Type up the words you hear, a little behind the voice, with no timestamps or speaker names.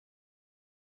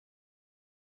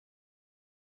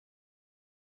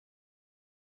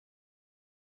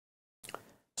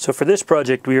So for this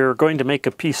project, we are going to make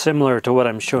a piece similar to what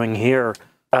I'm showing here.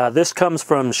 This comes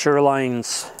from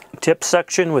Sherline's tip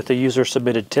section with the user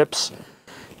submitted tips.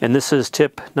 And this is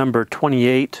tip number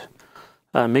 28,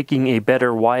 making a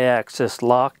better Y-axis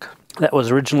lock. That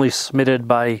was originally submitted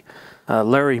by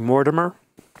Larry Mortimer.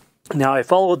 Now I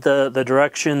followed the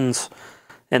directions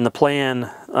and the plan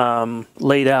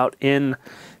laid out in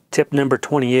tip number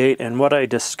 28, and what I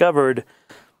discovered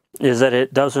is that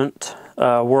it doesn't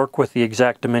work with the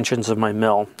exact dimensions of my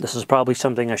mill. This is probably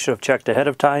something I should have checked ahead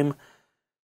of time,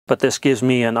 but this gives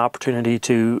me an opportunity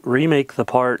to remake the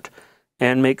part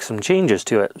and make some changes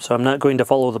to it. So I'm not going to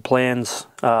follow the plans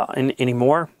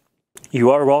anymore. You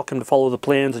are welcome to follow the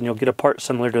plans and you'll get a part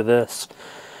similar to this.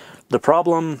 The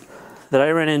problem that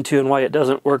I ran into and why it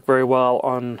doesn't work very well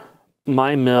on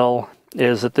my mill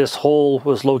is that this hole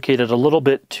was located a little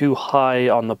bit too high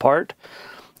on the part,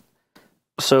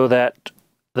 so that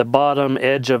the bottom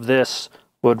edge of this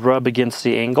would rub against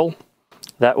the angle.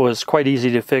 That was quite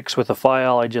easy to fix with a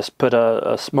file. I just put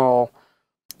a small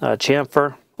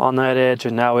chamfer on that edge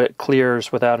and now it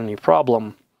clears without any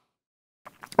problem.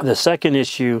 The second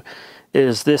issue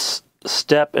is this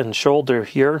step and shoulder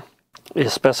here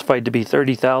is specified to be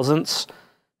 30 thousandths,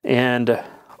 and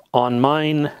on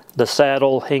mine the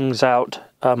saddle hangs out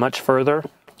much further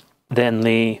than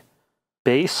the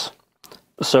base.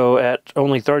 So at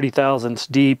only 30 thousandths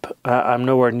deep, I'm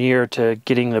nowhere near to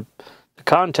getting the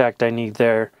contact I need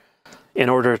there in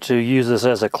order to use this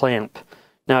as a clamp.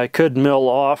 Now I could mill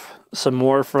off some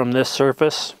more from this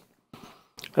surface,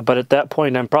 but at that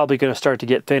point I'm probably going to start to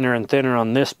get thinner and thinner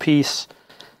on this piece,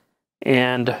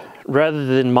 and rather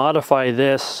than modify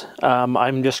this,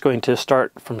 I'm just going to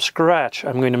start from scratch.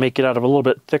 I'm going to make it out of a little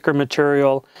bit thicker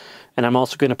material, and I'm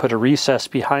also going to put a recess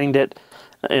behind it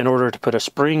in order to put a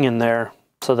spring in there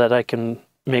so that I can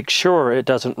make sure it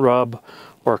doesn't rub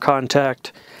or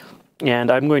contact. And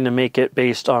I'm going to make it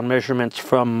based on measurements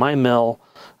from my mill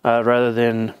rather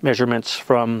than measurements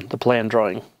from the plan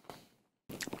drawing.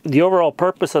 The overall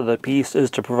purpose of the piece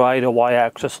is to provide a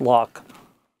Y-axis lock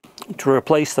to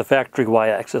replace the factory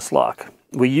Y-axis lock.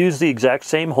 We use the exact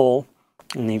same hole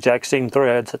and the exact same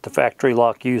threads that the factory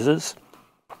lock uses,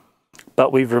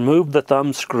 but we've removed the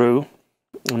thumb screw,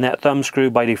 and that thumb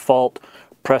screw by default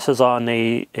presses on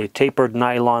a tapered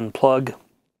nylon plug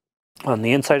on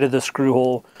the inside of the screw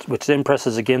hole, which then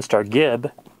presses against our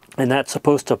gib, and that's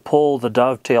supposed to pull the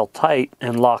dovetail tight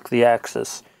and lock the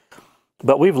axis.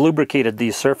 But we've lubricated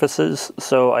these surfaces,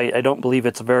 so I don't believe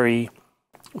it's a very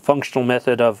functional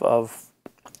method of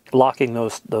locking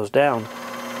those down.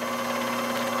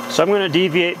 So I'm going to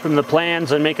deviate from the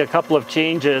plans and make a couple of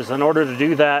changes. In order to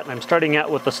do that, I'm starting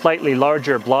out with a slightly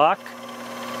larger block.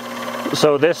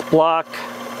 So this block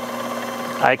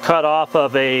I cut off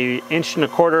of a 1¼ inch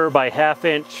by 1/2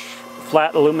 inch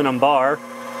flat aluminum bar,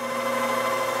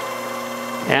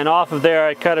 and off of there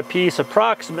I cut a piece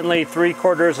approximately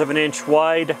 3/4 inch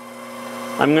wide.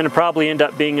 I'm going to probably end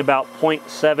up being about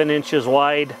 0.7 inches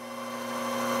wide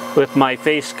with my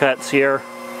face cuts here.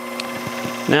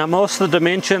 Now most of the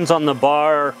dimensions on the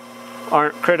bar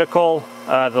aren't critical.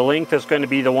 The length is going to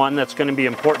be the one that's going to be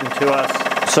important to us.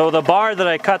 So the bar that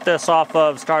I cut this off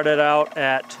of started out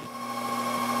at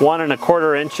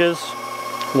 1¼ inches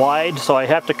wide, so I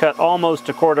have to cut almost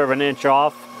 1/4 inch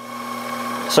off.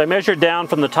 So I measured down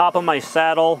from the top of my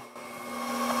saddle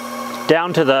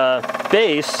down to the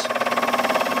base,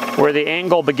 where the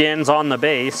angle begins on the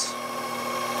base,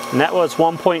 and that was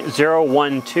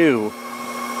 1.012,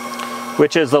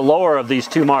 which is the lower of these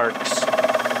two marks.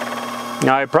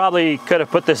 Now I probably could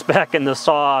have put this back in the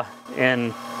saw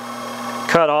and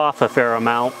cut off a fair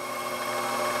amount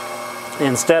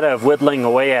instead of whittling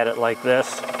away at it like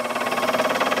this.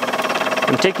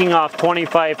 I'm taking off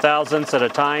 25 thousandths at a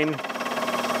time.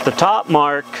 The top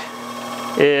mark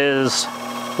is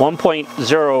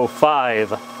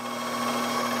 1.05,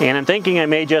 and I'm thinking I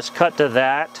may just cut to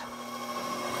that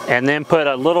and then put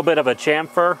a little bit of a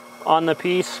chamfer on the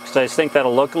piece, because I think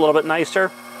that'll look a little bit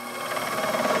nicer.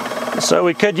 So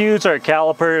we could use our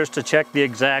calipers to check the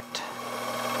exact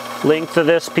length of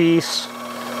this piece,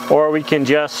 or we can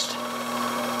just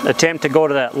attempt to go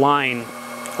to that line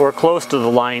or close to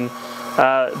the line.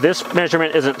 This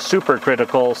measurement isn't super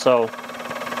critical, so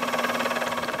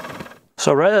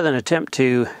rather than attempt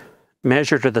to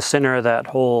measure to the center of that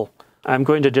hole, I'm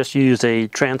going to just use a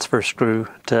transfer screw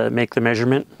to make the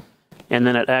measurement, and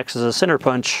then it acts as a center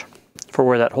punch for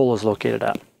where that hole is located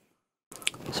at.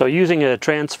 So using a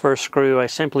transfer screw, I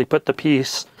simply put the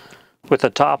piece with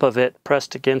the top of it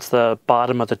pressed against the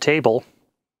bottom of the table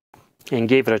and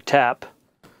gave it a tap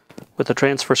with the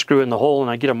transfer screw in the hole, and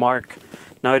I get a mark.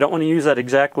 Now I don't want to use that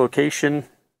exact location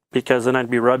because then I'd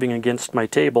be rubbing against my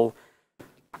table.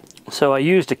 So I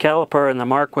used a caliper and the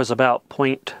mark was about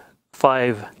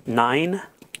 0.59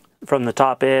 from the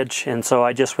top edge, and so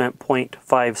I just went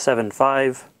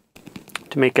 0.575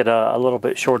 to make it a little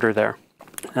bit shorter there.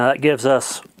 Now that gives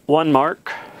us one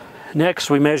mark. Next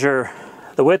we measure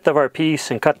the width of our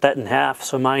piece and cut that in half.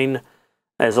 So mine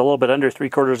is a little bit under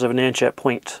 3/4 of an inch at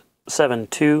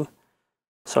 0.72.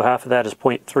 So half of that is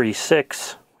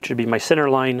 0.36, which would be my center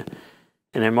line.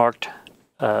 And I marked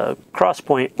a cross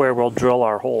point where we'll drill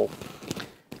our hole.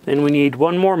 Then we need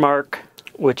one more mark,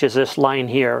 which is this line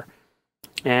here.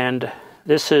 And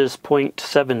this is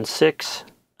 0.76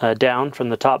 down from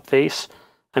the top face.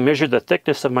 I measured the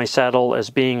thickness of my saddle as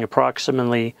being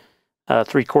approximately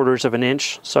 3/4 of an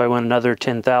inch. So I went another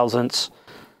 0.10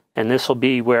 and this will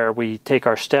be where we take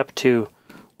our step to,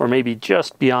 or maybe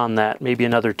just beyond that, maybe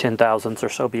another 0.10 or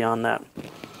so beyond that.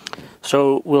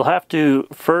 So we'll have to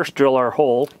first drill our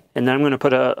hole, and then I'm going to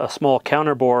put a small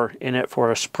counterbore in it for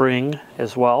a spring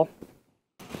as well.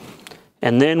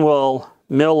 And then we'll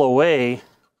mill away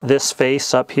this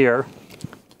face up here,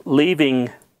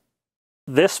 leaving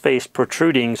this face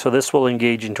protruding, so this will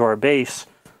engage into our base.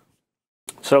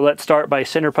 So let's start by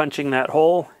center punching that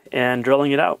hole and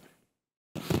drilling it out.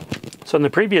 So in the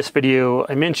previous video,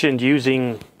 I mentioned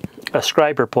using a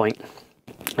scriber point,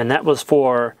 and that was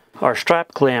for our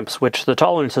strap clamps, which the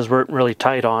tolerances weren't really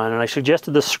tight on, and I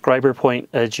suggested the scriber point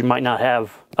as you might not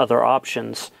have other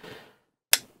options.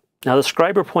 Now the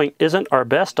scriber point isn't our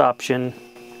best option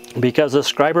because the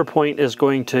scriber point is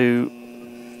going to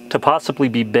possibly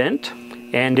be bent,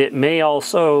 and it may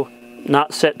also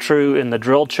not set true in the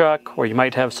drill chuck, or you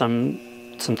might have some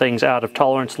things out of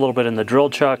tolerance a little bit in the drill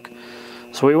chuck.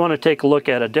 So we want to take a look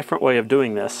at a different way of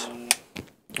doing this.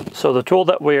 So the tool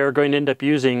that we are going to end up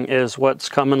using is what's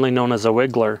commonly known as a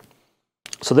wiggler.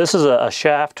 So this is a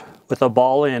shaft with a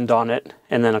ball end on it,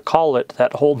 and then a collet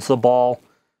that holds the ball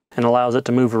and allows it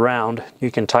to move around.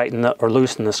 You can tighten or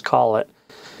loosen this collet.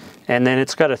 And then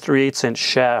it's got a 3/8 inch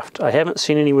shaft. I haven't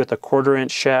seen any with a 1/4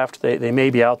 inch shaft. They may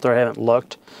be out there, I haven't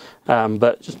looked.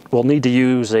 But we'll need to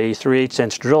use a 3/8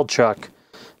 inch drill chuck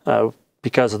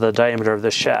because of the diameter of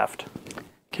this shaft.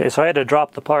 Okay, so I had to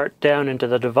drop the part down into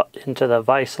the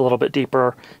vise a little bit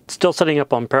deeper. It's still sitting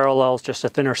up on parallels, just a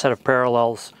thinner set of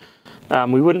parallels.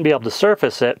 We wouldn't be able to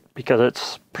surface it because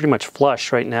it's pretty much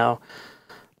flush right now,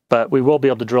 but we will be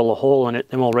able to drill a hole in it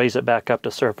and we'll raise it back up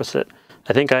to surface it.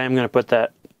 I think I am going to put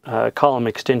that column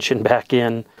extension back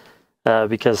in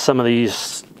because some of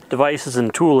these devices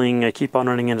and tooling I keep on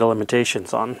running into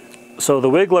limitations on. So the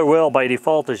wiggler will, by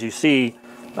default, as you see,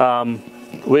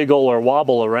 wiggle or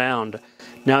wobble around.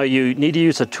 Now you need to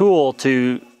use a tool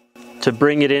to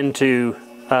bring it into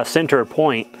center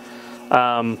point.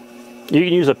 You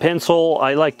can use a pencil.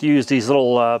 I like to use these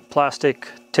little plastic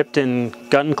tipped-in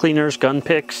gun cleaners, gun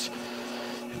picks,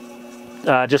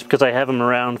 just because I have them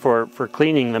around for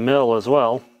cleaning the mill as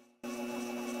well.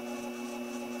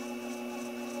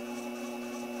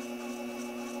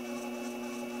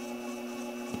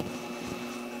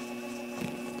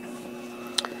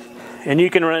 And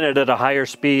you can run it at a higher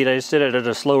speed. I just did it at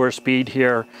a slower speed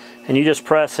here. And you just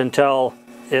press until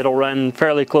it'll run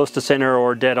fairly close to center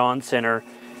or dead on center.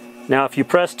 Now if you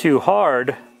press too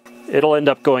hard, it'll end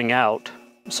up going out.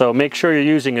 So make sure you're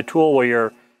using a tool where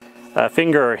your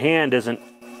finger or hand isn't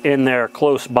in there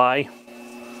close by,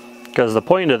 because the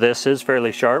point of this is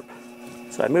fairly sharp.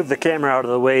 So I moved the camera out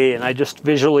of the way and I just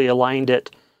visually aligned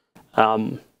it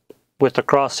with the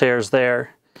crosshairs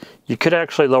there. You could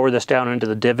actually lower this down into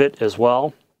the divot as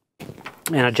well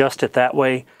and adjust it that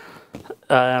way.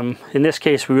 In this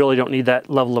case, we really don't need that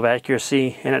level of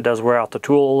accuracy, and it does wear out the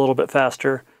tool a little bit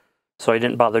faster, so I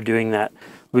didn't bother doing that.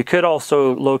 We could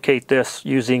also locate this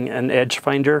using an edge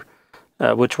finder,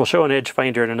 which we'll show an edge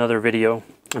finder in another video.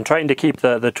 I'm trying to keep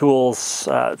the tools,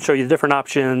 show you the different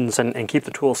options and keep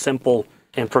the tools simple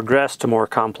and progress to more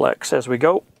complex as we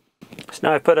go. So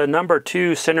now I put a number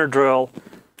 2 center drill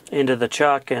into the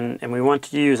chuck, and we want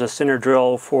to use a center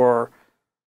drill for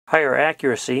higher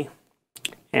accuracy.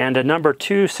 And a number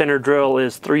 2 center drill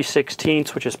is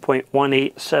 3/16, which is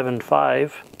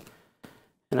 0.1875.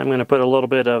 And I'm going to put a little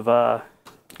bit of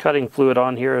cutting fluid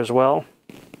on here as well.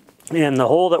 And the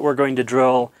hole that we're going to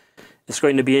drill is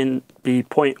going to be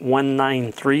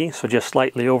 0.193, so just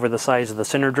slightly over the size of the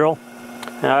center drill.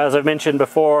 Now, as I've mentioned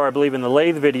before, I believe in the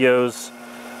lathe videos,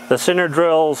 the center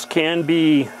drills can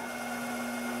be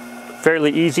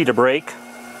fairly easy to break.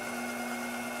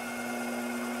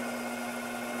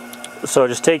 So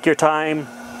just take your time,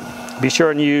 be sure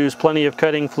and use plenty of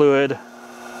cutting fluid.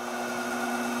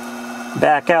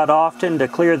 Back out often to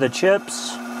clear the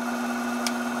chips.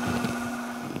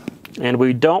 And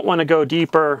we don't want to go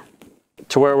deeper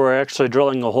to where we're actually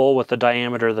drilling a hole with the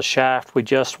diameter of the shaft. We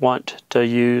just want to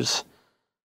use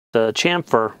the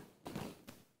chamfer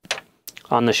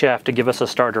on the shaft to give us a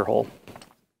starter hole.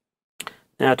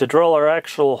 Now to drill our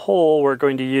actual hole, we're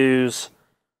going to use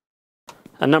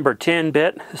a number 10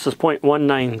 bit. This is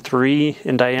 0.193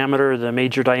 in diameter. The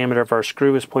major diameter of our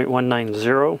screw is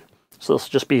 0.190. So this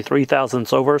will just be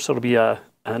 3/1000 over, so it'll be a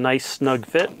nice snug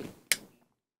fit.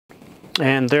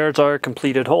 And there's our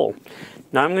completed hole.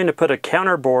 Now I'm going to put a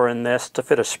counter bore in this to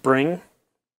fit a spring.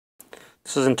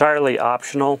 This is entirely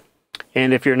optional.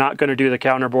 And if you're not going to do the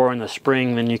counter bore in the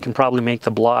spring, then you can probably make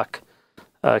the block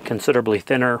considerably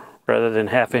thinner rather than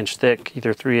 1/2 inch thick,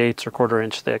 either 3/8 or 1/4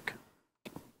 inch thick.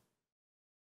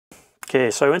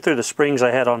 Okay, so I went through the springs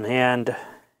I had on hand,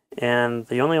 and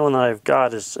the only one that I've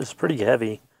got is pretty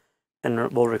heavy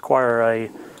and will require a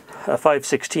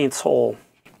 5/16 hole.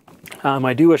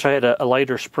 I do wish I had a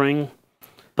lighter spring,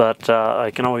 but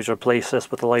I can always replace this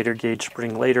with a lighter gauge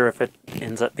spring later if it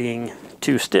ends up being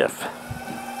too stiff.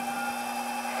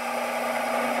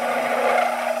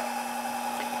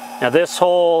 Now this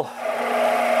hole,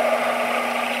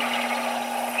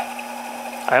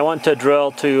 I want to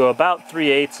drill to about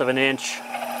 3/8 of an inch.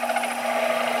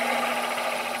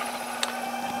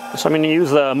 So I'm going to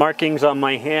use the markings on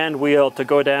my hand wheel to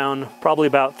go down probably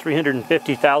about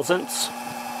 350 thousandths.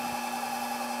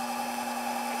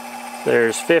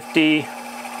 There's 50,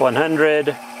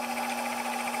 100,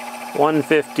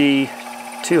 150,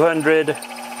 200,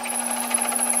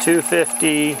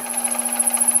 250,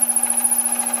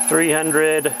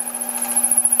 300,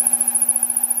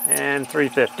 and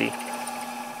 350.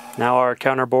 Now our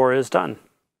counter bore is done.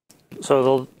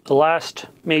 So the last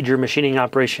major machining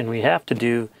operation we have to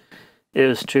do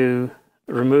is to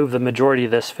remove the majority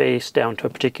of this face down to a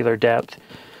particular depth.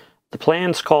 The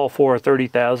plans call for 30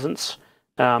 thousandths.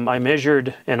 I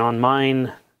measured, and on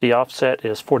mine the offset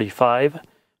is 45,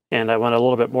 and I want a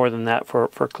little bit more than that for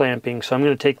clamping. So I'm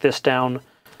going to take this down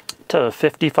to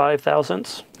 55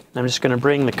 thousandths. I'm just going to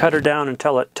bring the cutter down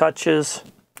until it touches,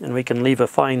 and we can leave a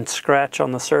fine scratch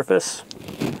on the surface.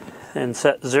 And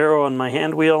set 0 on my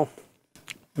hand wheel.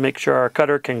 Make sure our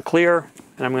cutter can clear.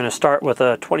 And I'm going to start with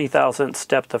a 20 thousandths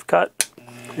depth of cut.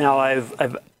 Now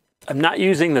I'm not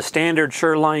using the standard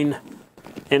Sherline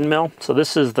end mill. So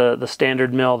this is the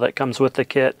standard mill that comes with the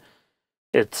kit.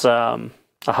 It's a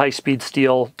high-speed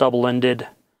steel double-ended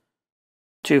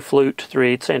 2-flute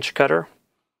 3/8 inch cutter.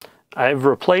 I've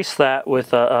replaced that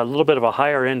with a little bit of a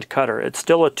higher end cutter. It's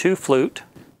still a 2-flute.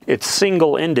 It's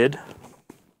single-ended.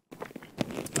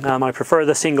 I prefer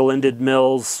the single-ended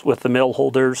mills with the mill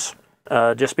holders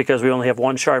just because we only have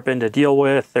one sharp end to deal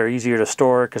with. They're easier to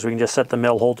store because we can just set the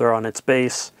mill holder on its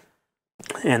base.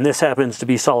 And this happens to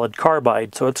be solid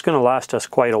carbide, so it's going to last us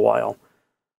quite a while.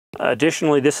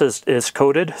 Additionally, this is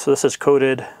coated. So this is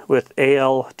coated with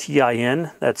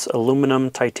ALTIN. That's aluminum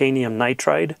titanium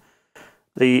nitride.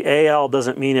 The AL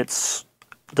doesn't mean it's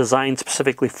designed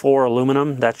specifically for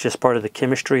aluminum. That's just part of the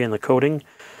chemistry and the coating.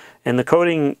 And the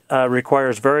coating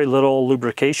requires very little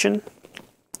lubrication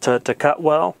to cut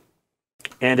well,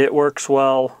 and it works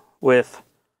well with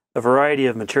a variety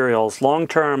of materials. Long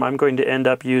term, I'm going to end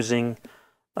up using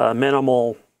a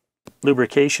minimal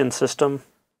lubrication system,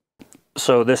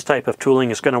 so this type of tooling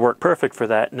is going to work perfect for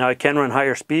that. Now I can run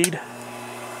higher speed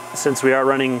since we are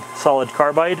running solid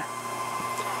carbide,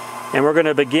 and we're going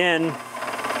to begin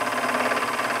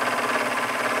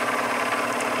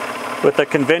with a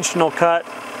conventional cut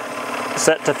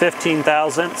set to 15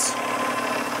 thousandths,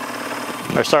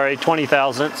 or sorry, 20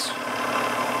 thousandths.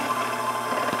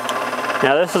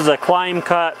 Now this is a climb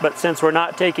cut, but since we're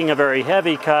not taking a very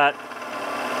heavy cut,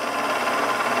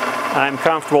 I'm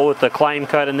comfortable with the climb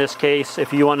cut in this case.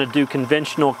 If you want to do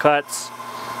conventional cuts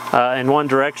in one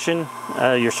direction,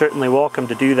 you're certainly welcome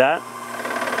to do that.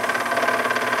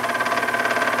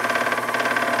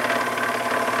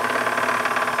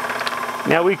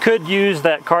 Now we could use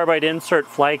that carbide insert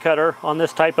fly cutter on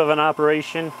this type of an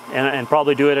operation and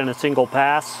probably do it in a single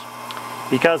pass.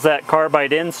 Because that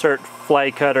carbide insert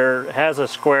fly cutter has a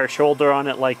square shoulder on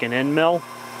it like an end mill.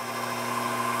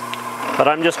 But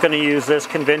I'm just going to use this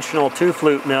conventional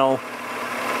 2-flute mill,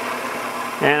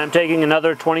 and I'm taking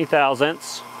another 20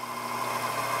 thousandths.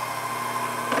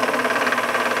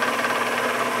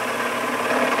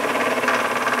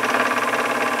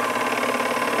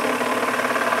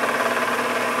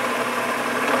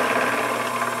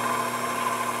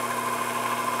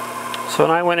 So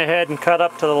I went ahead and cut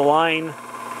up to the line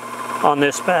on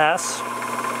this pass,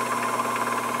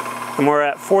 and we're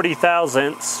at 40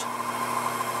 thousandths.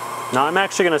 Now I'm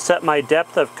actually going to set my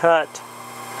depth of cut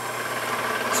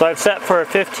So I've set for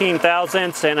 15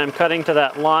 thousandths and I'm cutting to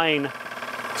that line.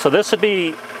 So this would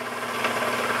be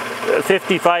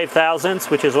 55 thousandths,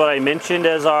 which is what I mentioned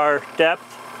as our depth.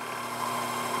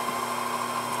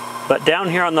 But down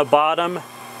here on the bottom,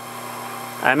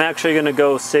 I'm actually going to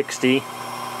go 60.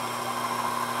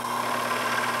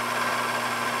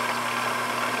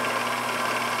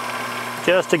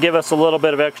 Just to give us a little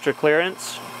bit of extra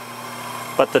clearance.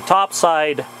 But the top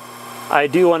side, I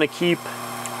do want to keep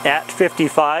at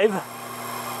 55.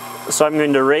 So I'm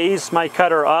going to raise my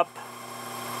cutter up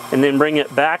and then bring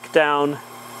it back down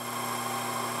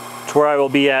to where I will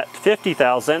be at 50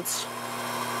 thousandths.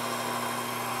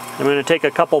 I'm going to take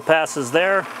a couple passes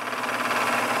there.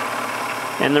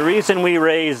 And the reason we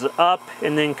raise up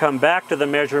and then come back to the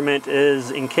measurement is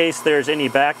in case there's any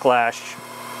backlash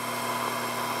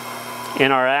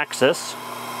in our axis.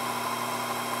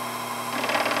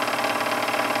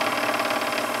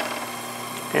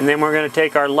 And then we're going to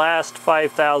take our last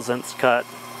 5 thousandths cut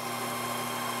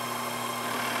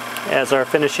as our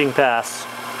finishing pass.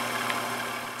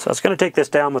 So I was going to take this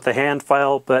down with a hand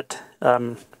file, but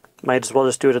might as well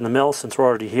just do it in the mill since we're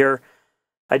already here.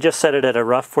 I just set it at a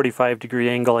rough 45-degree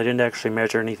angle. I didn't actually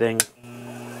measure anything.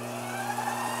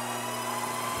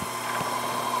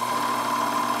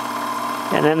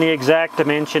 And then the exact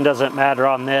dimension doesn't matter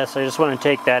on this. I just want to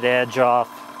take that edge off.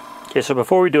 Okay, so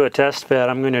before we do a test fit,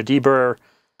 I'm going to deburr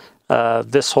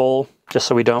this hole just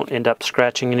so we don't end up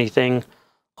scratching anything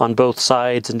on both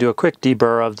sides, and do a quick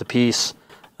deburr of the piece.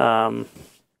 I'll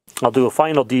do a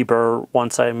final deburr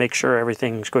once I make sure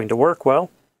everything's going to work well.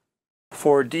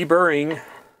 For deburring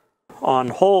on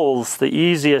holes, the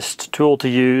easiest tool to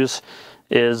use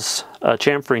is a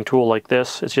chamfering tool like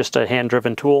this. It's just a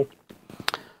hand-driven tool.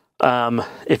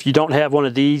 If you don't have one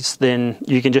of these, then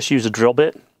you can just use a drill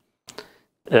bit.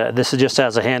 This just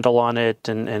has a handle on it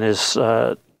and is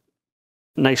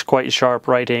nice, quite sharp,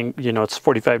 right angle. You know, it's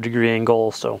 45-degree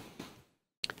angle. So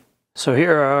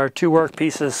here are our two work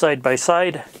pieces side by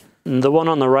side. And the one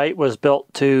on the right was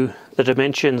built to the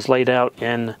dimensions laid out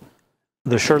in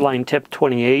the Shoreline Tip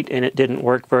 28, and it didn't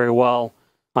work very well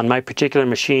on my particular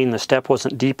machine. The step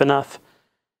wasn't deep enough,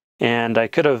 and I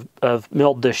could have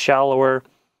milled this shallower,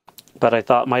 but I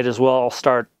thought might as well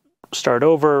start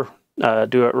over,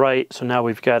 do it right. So now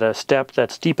we've got a step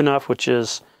that's deep enough, which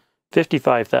is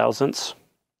 55 thousandths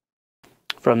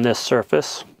from this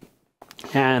surface,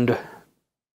 and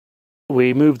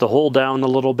we move the hole down a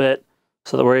little bit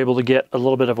so that we're able to get a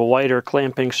little bit of a wider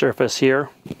clamping surface here,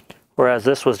 whereas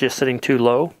this was just sitting too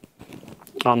low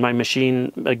on my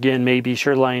machine. Again, maybe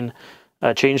Shoreline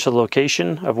changed the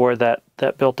location of where that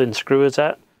built-in screw is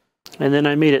at. And then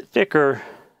I made it thicker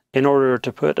in order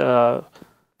to put a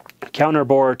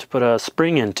counterbore to put a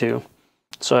spring into.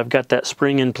 So I've got that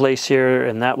spring in place here,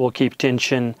 and that will keep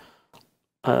tension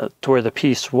to where the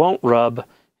piece won't rub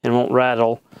and won't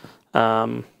rattle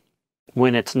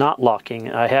when it's not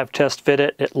locking. I have test fit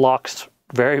it. It locks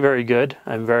very, very good.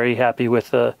 I'm very happy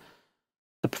with the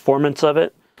performance of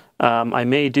it. I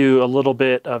may do a little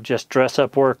bit of just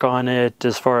dress-up work on it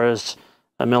as far as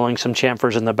milling some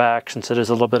chamfers in the back, since it is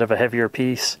a little bit of a heavier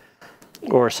piece,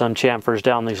 or some chamfers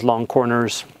down these long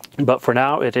corners. But for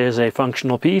now, it is a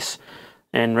functional piece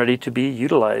and ready to be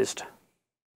utilized.